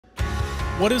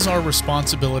What is our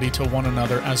responsibility to one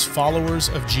another as followers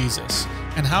of Jesus?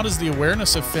 And how does the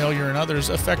awareness of failure in others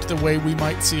affect the way we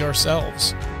might see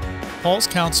ourselves? Paul's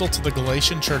counsel to the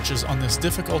Galatian churches on this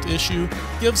difficult issue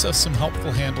gives us some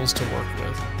helpful handles to work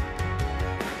with.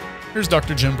 Here's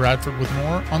Dr. Jim Bradford with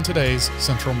more on today's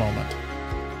Central Moment.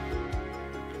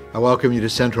 I welcome you to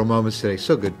Central Moments today.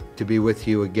 So good to be with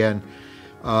you again.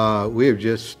 We have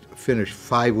just finished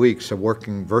 5 weeks of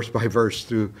working verse by verse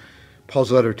through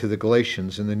Paul's letter to the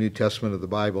Galatians in the New Testament of the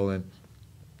Bible. And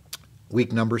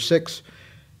week number 6,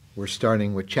 we're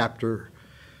starting with chapter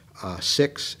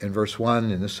 6 and verse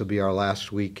 1, and this will be our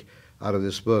last week out of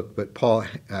this book. But Paul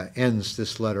ends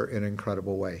this letter in an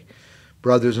incredible way.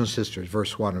 Brothers and sisters,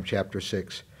 verse 1 of chapter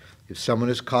 6, if someone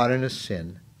is caught in a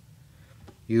sin,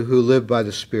 you who live by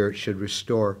the Spirit should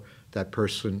restore that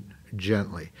person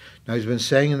gently. Now, he's been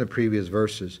saying in the previous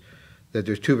verses that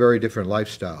there's two very different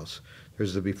lifestyles.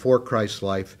 There's the before Christ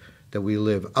life, that we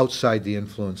live outside the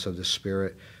influence of the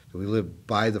Spirit, that we live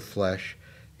by the flesh,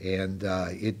 and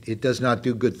it does not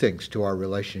do good things to our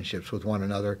relationships with one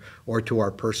another or to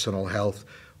our personal health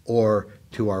or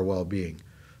to our well-being.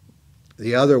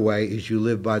 The other way is you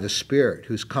live by the Spirit,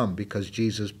 who's come because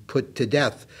Jesus put to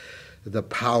death the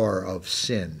power of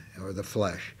sin or the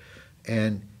flesh.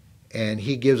 And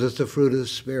he gives us the fruit of the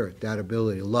Spirit, that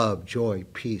ability, love, joy,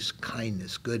 peace,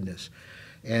 kindness, goodness.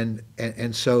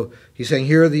 And so he's saying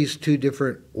here are these two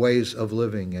different ways of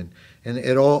living, and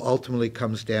it all ultimately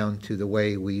comes down to the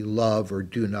way we love or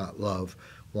do not love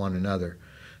one another.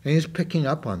 And he's picking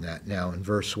up on that now in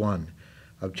verse 1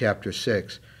 of chapter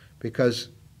 6, because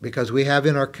we have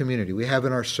in our community, we have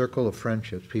in our circle of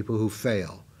friendships people who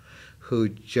fail, who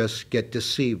just get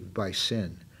deceived by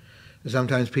sin. And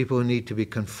sometimes people who need to be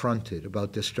confronted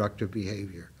about destructive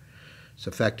behavior. It's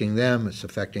affecting them, it's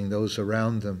affecting those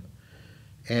around them.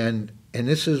 And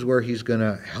this is where he's going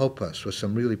to help us with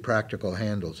some really practical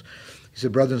handles. He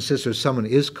said, brothers and sisters, someone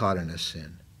is caught in a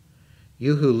sin.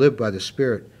 You who live by the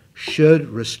Spirit should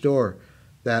restore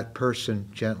that person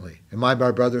gently. Am I my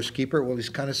brother's keeper? Well, he's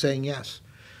kind of saying yes.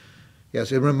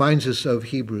 Yes, it reminds us of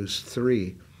Hebrews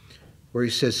 3, where he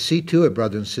says, see to it,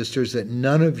 brothers and sisters, that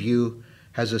none of you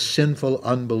has a sinful,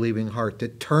 unbelieving heart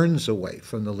that turns away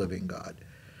from the living God.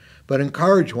 But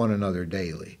encourage one another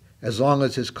daily, as long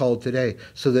as it's called today,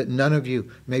 so that none of you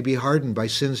may be hardened by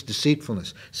sin's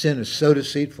deceitfulness. Sin is so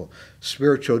deceitful.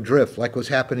 Spiritual drift, like what's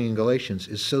happening in Galatians,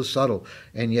 is so subtle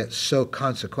and yet so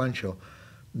consequential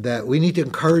that we need to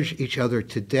encourage each other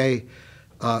today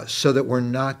so that we're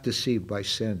not deceived by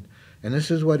sin. And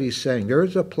this is what he's saying. There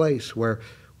is a place where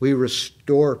we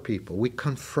restore people. We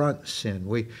confront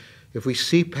sin. If we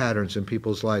see patterns in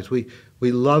people's lives, we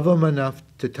love them enough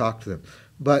to talk to them.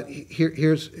 But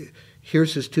here's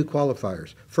his two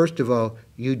qualifiers. First of all,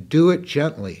 you do it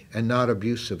gently and not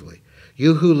abusively.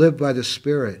 You who live by the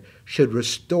Spirit should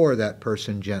restore that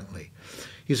person gently.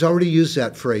 He's already used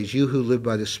that phrase, you who live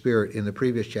by the Spirit, in the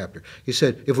previous chapter. He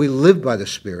said, if we live by the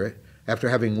Spirit, after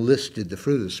having listed the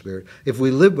fruit of the Spirit, if we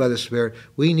live by the Spirit,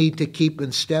 we need to keep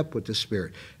in step with the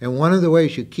Spirit. And one of the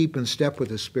ways you keep in step with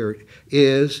the Spirit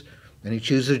is, and he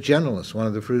chooses gentleness, one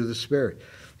of the fruit of the Spirit.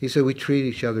 He said we treat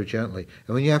each other gently.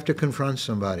 And when you have to confront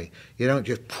somebody, you don't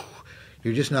just,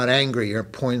 you're just not angry, you're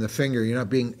not pointing the finger, you're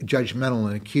not being judgmental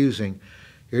and accusing.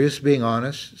 You're just being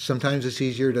honest. Sometimes it's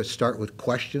easier to start with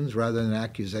questions rather than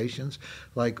accusations.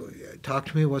 Like, talk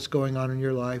to me, what's going on in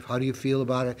your life? How do you feel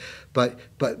about it? But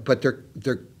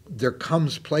there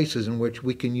comes places in which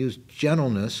we can use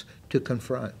gentleness to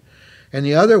confront. And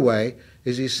the other way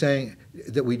is he's saying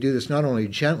that we do this not only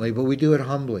gently, but we do it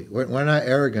humbly. We're not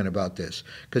arrogant about this.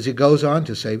 Because he goes on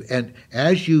to say, and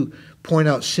as you point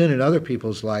out sin in other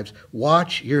people's lives,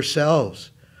 watch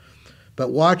yourselves. But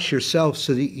watch yourselves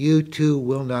so that you too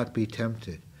will not be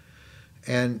tempted.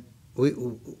 And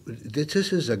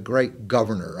this is a great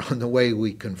governor on the way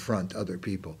we confront other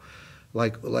people.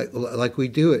 Like we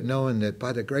do it knowing that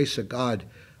by the grace of God,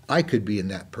 I could be in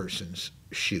that person's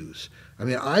shoes. I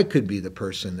mean, I could be the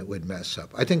person that would mess up.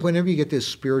 I think whenever you get this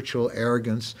spiritual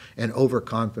arrogance and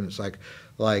overconfidence, like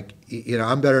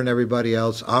I'm better than everybody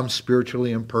else, I'm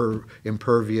spiritually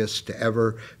impervious to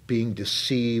ever being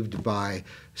deceived by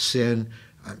sin.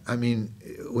 I mean,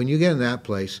 when you get in that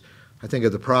place, I think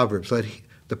of the Proverbs, let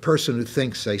the person who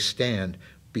thinks they stand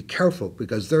be careful,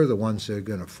 because they're the ones that are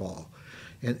going to fall.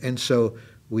 And so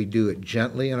we do it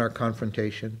gently in our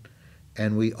confrontation,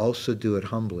 and we also do it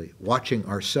humbly, watching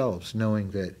ourselves,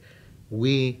 knowing that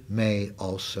we may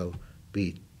also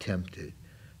be tempted.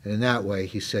 And in that way,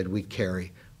 he said, we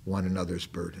carry one another's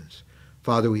burdens.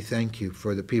 Father, we thank you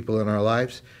for the people in our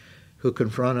lives who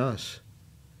confront us.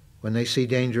 when they see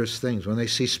dangerous things, when they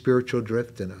see spiritual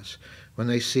drift in us, when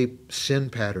they see sin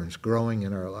patterns growing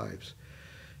in our lives.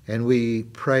 And we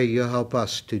pray you'll help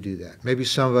us to do that. Maybe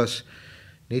some of us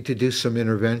need to do some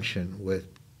intervention with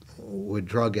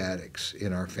drug addicts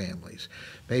in our families.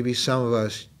 Maybe some of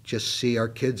us just see our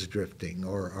kids drifting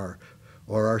or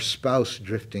our spouse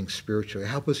drifting spiritually.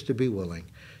 Help us to be willing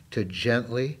to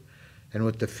gently and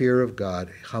with the fear of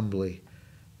God, humbly,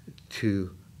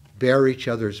 to bear each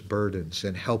other's burdens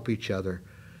and help each other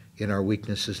in our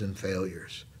weaknesses and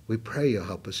failures. We pray you'll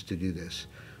help us to do this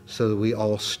so that we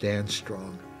all stand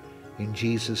strong. In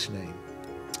Jesus' name.